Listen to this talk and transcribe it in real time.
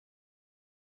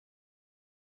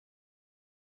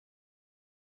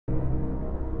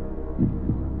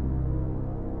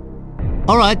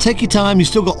Alright, take your time. You've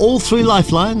still got all three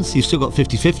lifelines. You've still got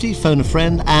 50-50, phone a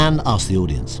friend and ask the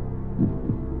audience.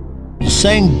 You're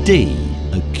saying D.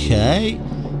 Okay.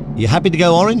 You happy to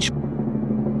go orange?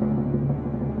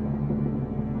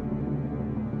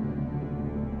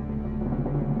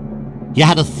 You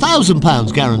had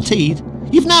 £1,000 guaranteed.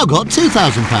 You've now got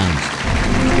 £2,000.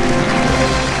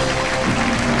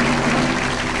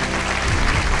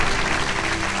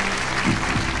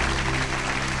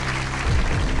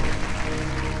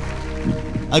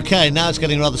 Okay, now it's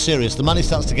getting rather serious. The money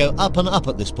starts to go up and up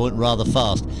at this point rather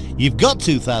fast. You've got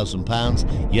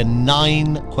 £2,000. You're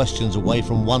 9 questions away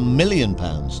from £1 million.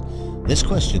 This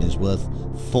question is worth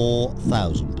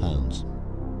 £4,000.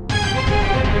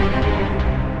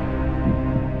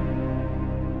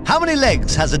 How many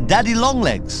legs has a daddy long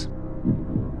legs?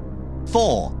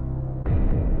 4,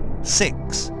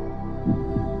 6,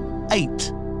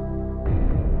 8,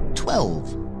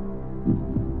 12.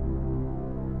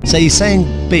 So you're saying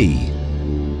B.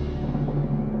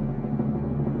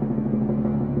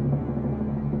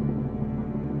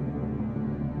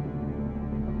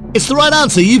 It's the right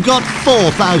answer. You've got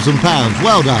 £4,000.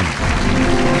 Well done.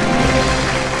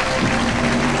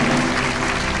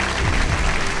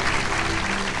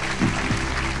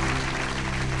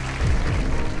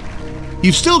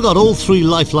 You've still got all three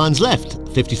lifelines left.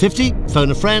 50-50,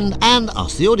 phone a friend and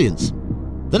ask the audience.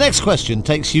 The next question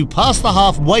takes you past the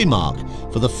halfway mark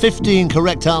for the 15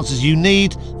 correct answers you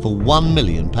need for £1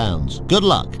 million. Good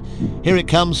luck. Here it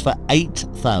comes for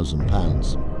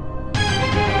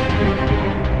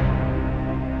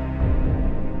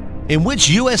 £8,000. In which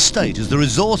US state is the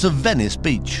resort of Venice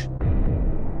Beach?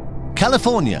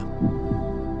 California,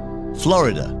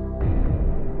 Florida,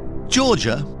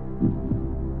 Georgia,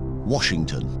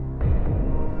 Washington.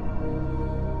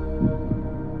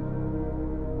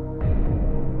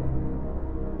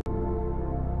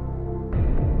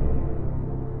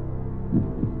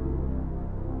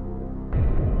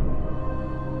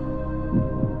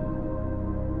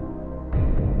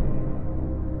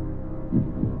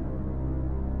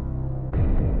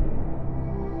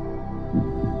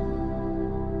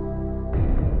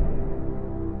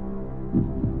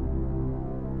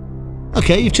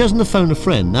 Okay, you've chosen to phone a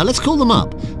friend. Now let's call them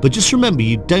up, but just remember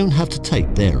you don't have to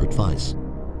take their advice.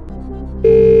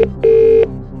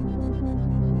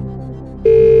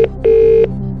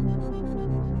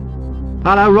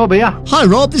 Hello, Rob here. Hi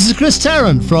Rob, this is Chris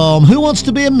Tarrant from Who Wants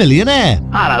to Be a Millionaire?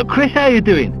 Hello, Chris, how you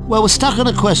doing? Well, we're stuck on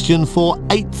a question for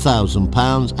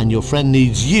 £8,000 and your friend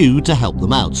needs you to help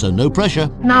them out, so no pressure.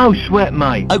 No sweat,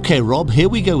 mate. Okay Rob, here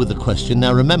we go with the question.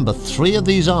 Now remember, 3 of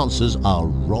these answers are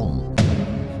wrong.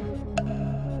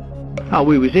 Oh,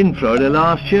 we was in Florida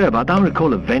last year, but I don't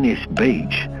recall a Venice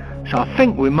beach. So I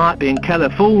think we might be in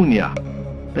California.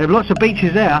 There are lots of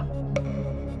beaches there.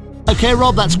 Okay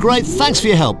Rob, that's great. Thanks for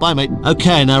your help. Bye mate.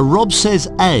 Okay, now Rob says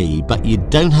A, but you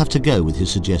don't have to go with his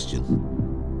suggestion.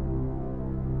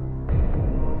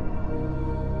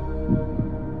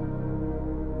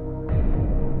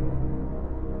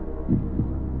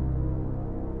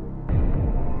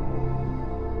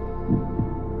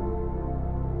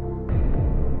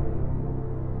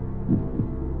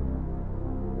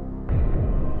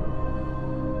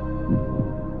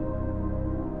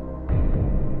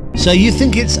 So you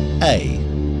think it's A?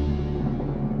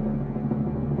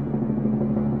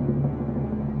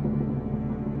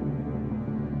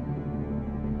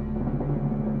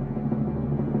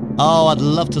 Oh, I'd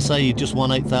love to say you just won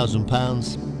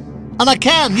 £8,000. And I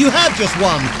can! You have just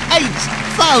won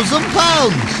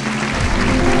 £8,000!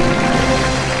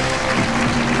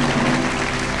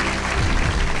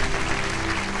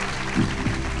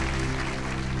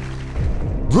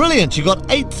 Brilliant, you got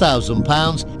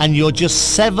 £8,000 and you're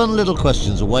just 7 little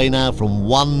questions away now from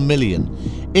 £1 million.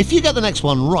 If you get the next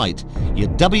one right, you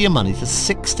double your money to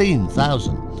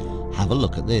 £16,000. Have a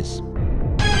look at this.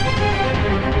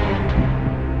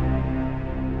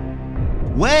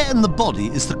 Where in the body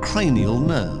is the cranial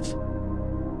nerve?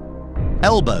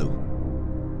 Elbow,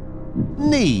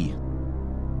 knee,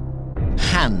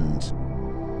 hand,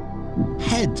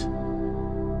 head.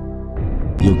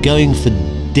 You're going for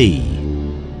D.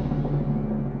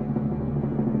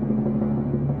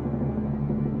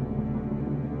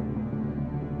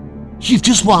 You've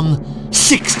just won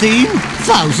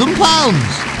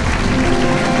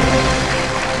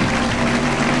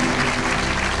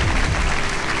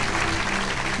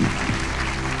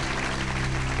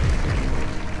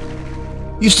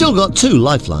You've still got 2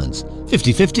 lifelines,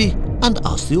 50-50 and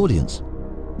ask the audience.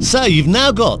 So you've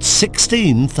now got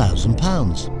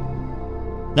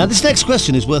 £16,000. Now this next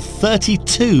question is worth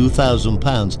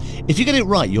 £32,000. If you get it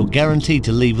right, you're guaranteed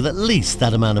to leave with at least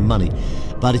that amount of money.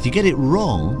 But if you get it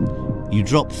wrong, you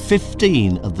drop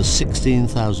 15 of the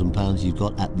 £16,000 you've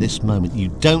got at this moment. You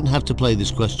don't have to play this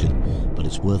question, but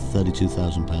it's worth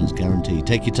 £32,000 guaranteed.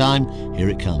 Take your time, here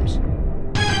it comes.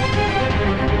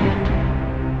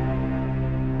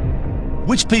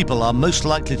 Which people are most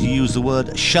likely to use the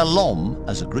word shalom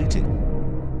as a greeting?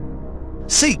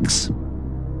 Sikhs,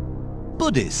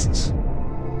 Buddhists,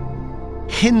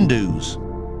 Hindus,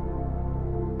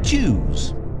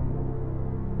 Jews.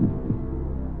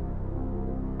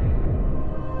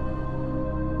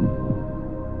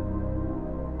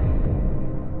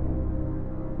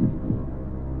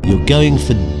 You're going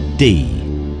for D.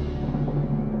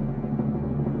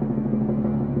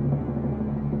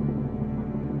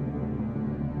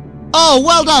 Oh,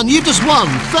 well done! You've just won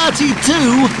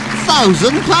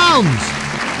 £32,000!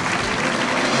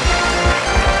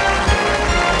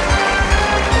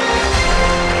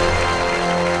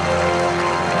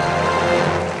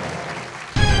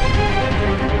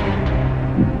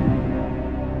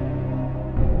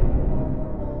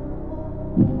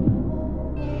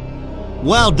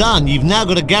 Well done, you've now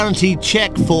got a guaranteed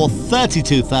cheque for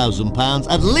 £32,000,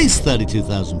 at least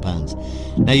 £32,000.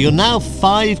 Now you're now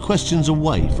 5 questions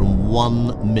away from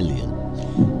 1 million.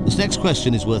 This next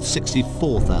question is worth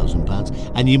 £64,000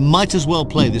 and you might as well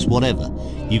play this whatever.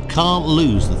 You can't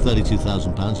lose the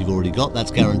 £32,000 you've already got,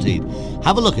 that's guaranteed.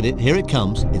 Have a look at it, here it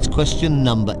comes. It's question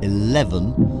number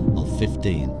 11 of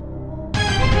 15.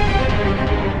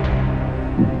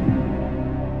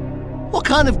 What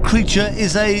kind of creature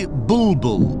is a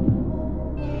bulbul?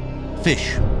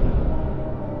 Fish,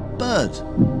 bird,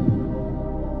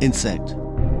 insect,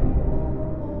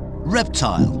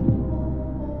 reptile,